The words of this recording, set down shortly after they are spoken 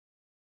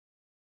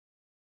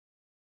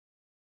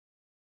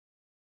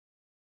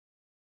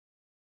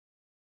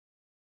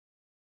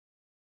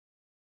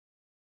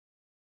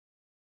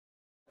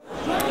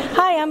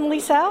Hi, I'm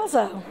Liza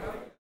Alzo.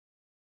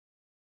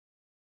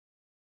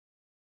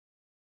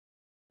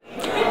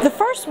 The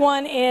first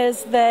one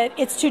is that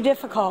it's too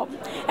difficult.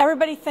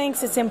 Everybody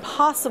thinks it's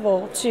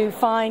impossible to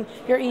find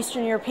your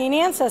Eastern European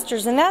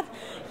ancestors, and that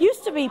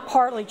used to be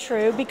partly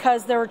true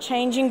because there were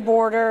changing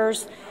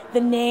borders. The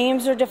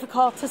names are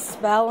difficult to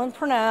spell and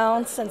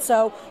pronounce, and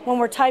so when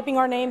we're typing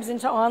our names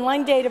into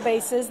online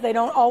databases, they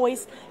don't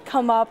always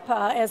come up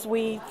as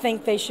we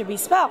think they should be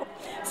spelled.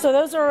 So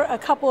those are a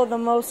couple of the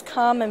most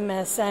common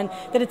myths, and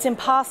that it's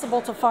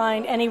impossible to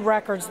find any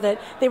records,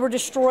 that they were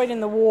destroyed in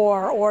the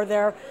war, or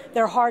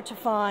they're hard to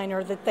find,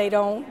 or that they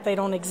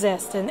don't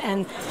exist,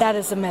 and that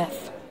is a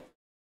myth.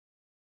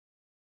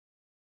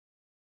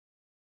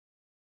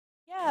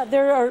 Yeah,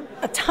 there are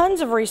tons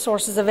of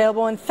resources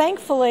available, and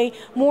thankfully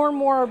more and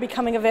more are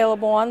becoming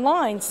available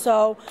online.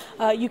 So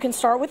you can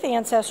start with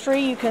Ancestry,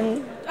 you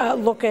can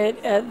look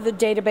at the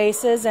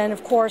databases, and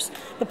of course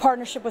the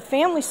partnership with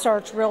Family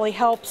Search really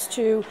helps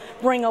to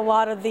bring a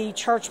lot of the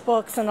church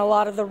books and a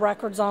lot of the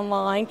records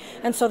online,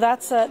 and so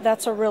that's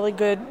a really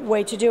good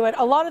way to do it.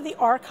 A lot of the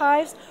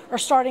archives are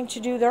starting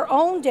to do their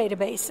own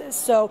databases.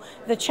 So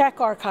the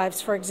Czech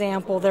archives, for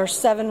example, there's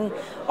 7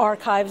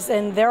 archives,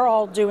 and they're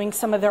all doing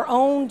some of their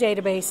own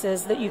databases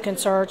that you can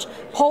search.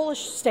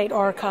 Polish State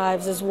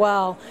Archives as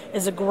well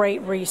is a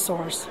great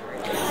resource.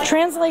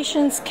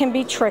 Translations can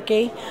be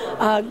tricky.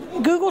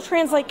 Google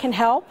Translate can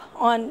help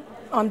on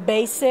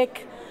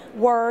basic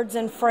words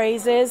and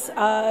phrases.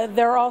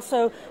 There are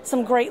also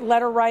some great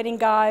letter writing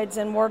guides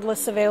and word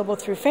lists available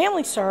through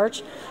Family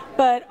Search.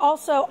 But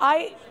also,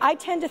 I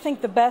tend to think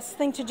the best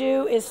thing to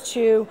do is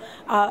to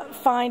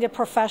find a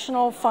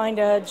professional, find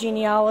a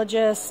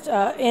genealogist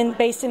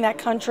based in that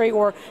country,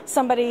 or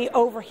somebody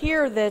over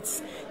here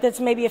that's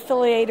maybe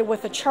affiliated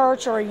with a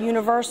church or a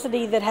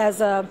university that has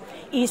a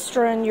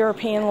Eastern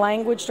European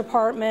language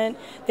department,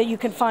 that you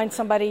can find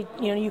somebody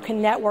you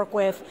can network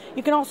with.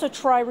 You can also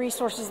try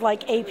resources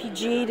like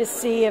APG to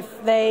see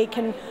if they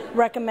can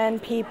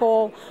recommend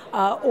people,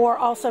 or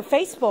also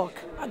Facebook.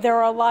 There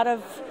are a lot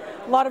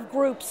of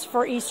groups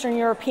for Eastern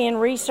European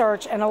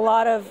research, and a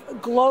lot of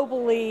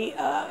globally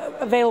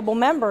available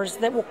members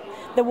that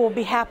will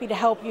be happy to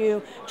help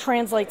you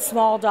translate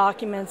small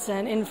documents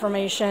and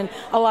information,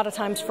 a lot of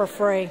times for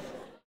free.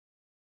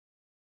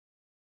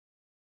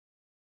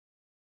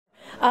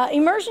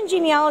 Immersion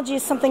genealogy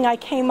is something I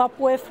came up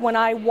with when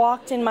I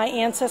walked in my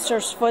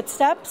ancestors'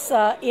 footsteps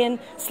in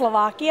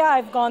Slovakia.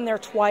 I've gone there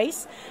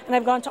twice, and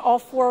I've gone to all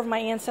 4 of my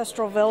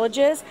ancestral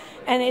villages,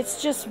 and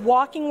it's just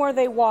walking where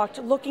they walked,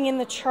 looking in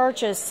the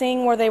churches,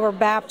 seeing where they were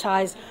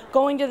baptized,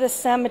 going to the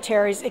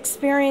cemeteries,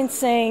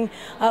 experiencing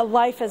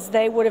life as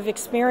they would have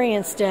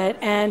experienced it.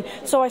 And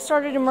so I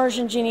started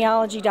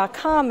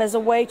immersiongenealogy.com as a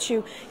way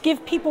to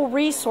give people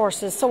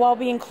resources. So I'll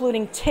be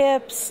including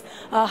tips,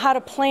 how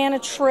to plan a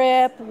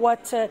trip,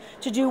 what to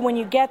do when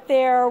you get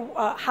there,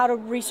 how to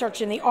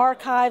research in the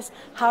archives,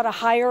 how to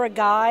hire a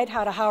guide,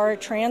 how to hire a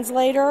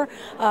translator,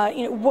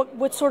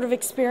 what sort of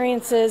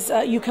experiences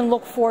you can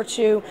look for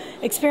to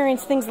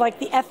experience things like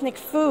the ethnic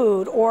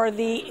food, or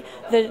the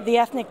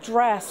ethnic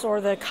dress, or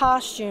the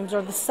costumes,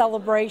 or the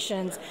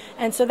celebrations.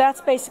 And so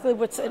that's basically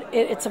what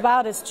it's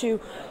about, is to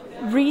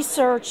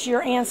research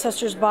your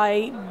ancestors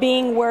by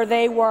being where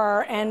they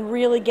were and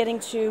really getting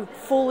to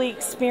fully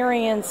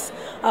experience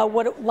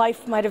what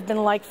life might have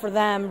been like for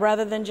them,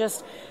 rather than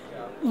just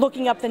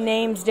looking up the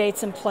names,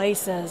 dates, and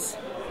places.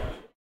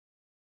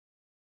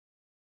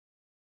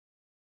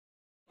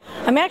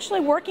 I'm actually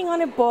working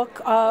on a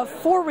book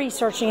for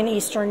researching in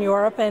Eastern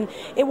Europe, and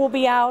it will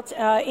be out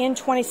in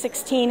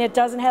 2016. It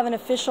doesn't have an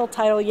official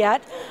title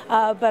yet,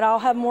 but I'll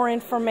have more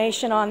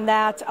information on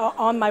that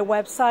on my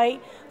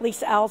website,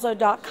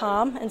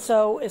 lisaalzo.com, and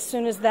so as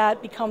soon as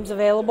that becomes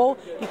available,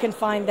 you can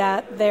find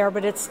that there.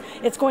 But it's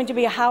going to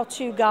be a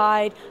how-to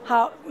guide,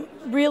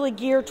 really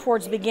geared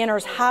towards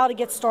beginners, how to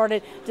get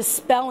started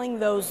dispelling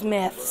those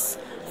myths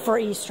for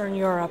Eastern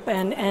Europe,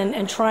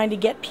 and trying to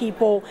get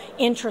people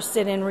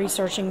interested in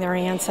researching their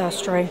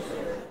ancestry.